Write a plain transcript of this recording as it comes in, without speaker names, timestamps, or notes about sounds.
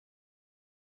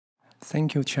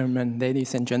Thank you, Chairman.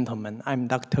 Ladies and gentlemen, I'm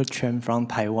Dr. Chen from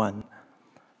Taiwan.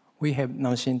 We have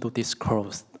nothing to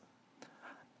disclose.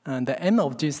 And the aim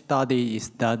of this study is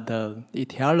that the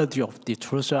etiology of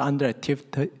detrusor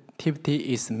underactivity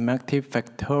is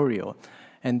multifactorial,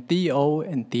 and DO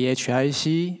and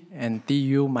DHIC and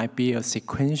DU might be a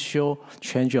sequential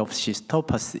change of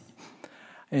cystopathy.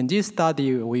 In this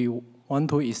study, we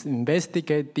want to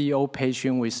investigate DO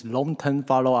patient with long-term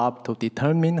follow-up to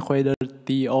determine whether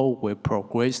DO will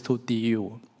progress to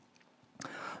DU.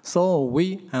 So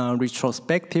we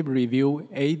retrospectively review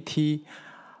 80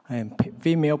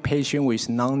 female patients with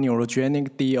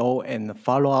non-neurogenic DO and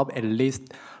follow up at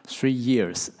least 3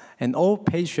 years. And all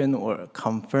patients were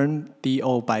confirmed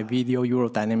DO by video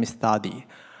urodynamic study.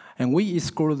 And we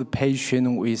exclude the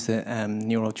patient with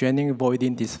neurogenic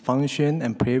voiding dysfunction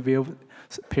and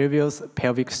previous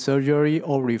pelvic surgery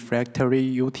or refractory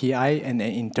UTI and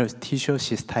interstitial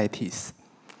cystitis.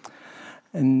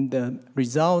 And the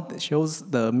result shows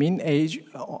the mean age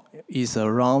is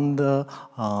around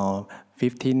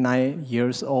 59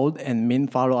 years old, and mean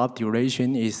follow-up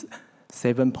duration is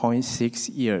 7.6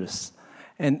 years.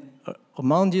 And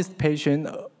among these patients,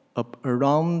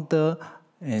 around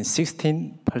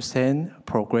 16%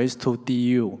 progress to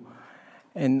DU.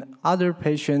 And other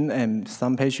patients, and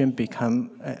some patients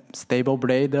become stable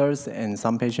bladders, and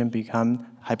some patients become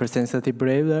hypersensitive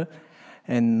bladder.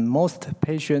 And most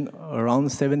patients,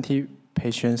 around 70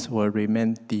 patients, will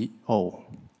remain DO.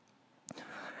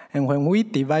 And when we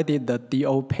divided the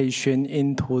DO patient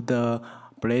into the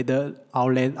bladder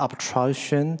outlet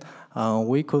obstruction,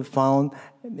 we could find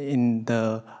in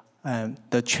the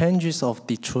changes of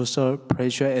detrusor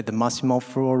pressure at the maximal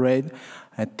flow rate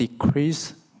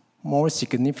decrease more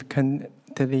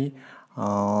significantly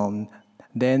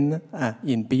than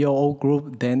in BOO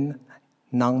group than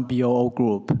non-BOO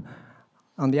group.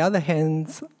 On the other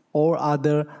hand, all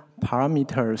other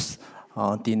parameters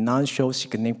did not show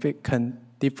significant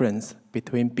difference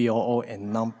between BOO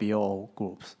and non-BOO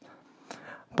groups.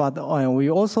 But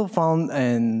we also found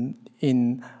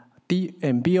in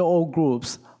BOO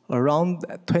groups, around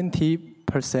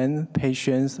 20%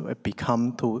 patients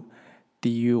become to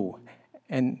DU,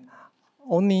 and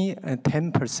only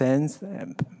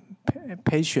 10%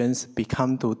 patients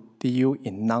become to DU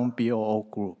in non-BOO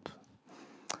group.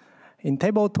 In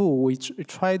Table 2, we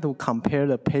try to compare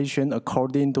the patient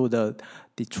according to the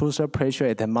detrusor pressure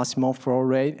at the maximal flow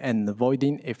rate and the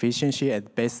voiding efficiency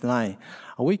at baseline.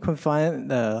 We could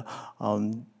find the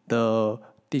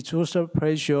detrusor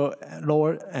pressure,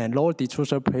 lower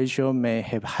detrusor pressure may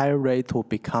have higher rate to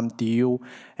become DU,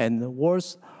 and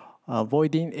worse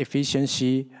voiding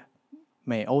efficiency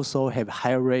may also have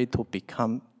higher rate to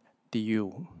become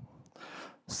DU.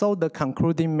 So the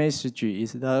concluding message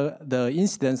is the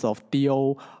incidence of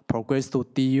DO progress to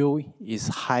DU is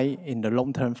high in the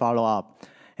long-term follow-up.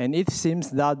 And it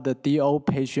seems that the DO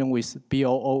patient with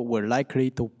BOO were likely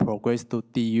to progress to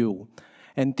DU.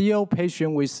 And DO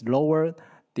patient with lower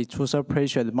detrusor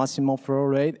pressure at maximal flow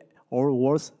rate or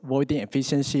worse voiding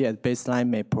efficiency at baseline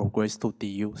may progress to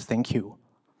DU. Thank you.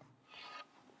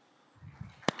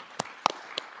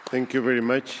 Thank you very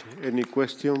much. Any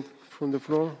question from the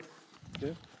floor?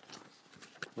 Yeah.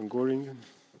 Goringen.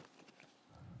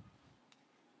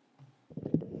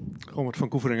 Robert van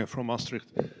Koeveringen from Maastricht.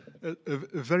 A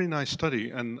very nice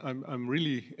study, and I'm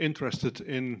really interested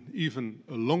in even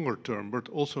a longer term, but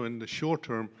also in the short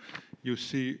term, you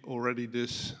see already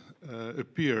this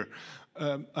appear.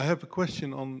 I have a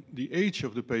question on the age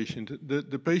of the patient.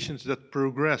 The patients that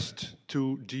progressed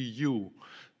to DU,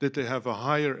 did they have a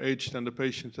higher age than the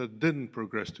patients that didn't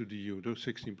progress to DU, those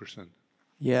 16%?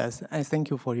 Yes, I thank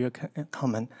you for your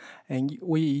comment. And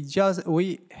we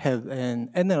have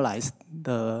analyzed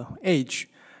the age,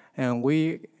 and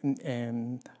we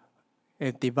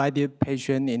divided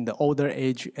patient in the older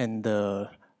age and the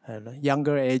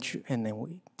younger age, and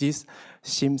this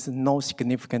seems no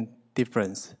significant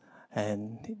difference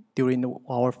during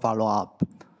our follow-up.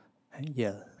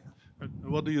 Yeah.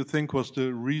 What do you think was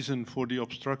the reason for the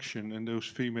obstruction in those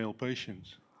female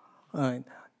patients?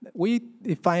 We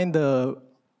defined the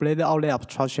bladder outlet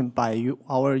obstruction by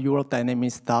our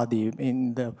urodynamic study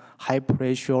in the high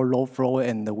pressure, low flow,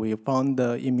 and we found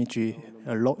the image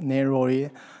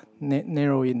narrowing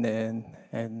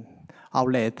and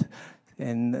outlet.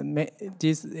 And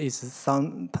this is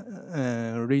some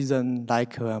reason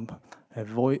like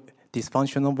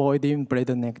dysfunctional voiding,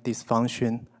 bladder neck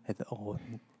dysfunction at all.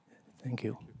 Thank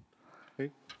you.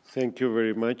 Okay. Thank you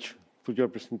very much for your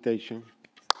presentation.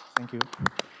 Thank you.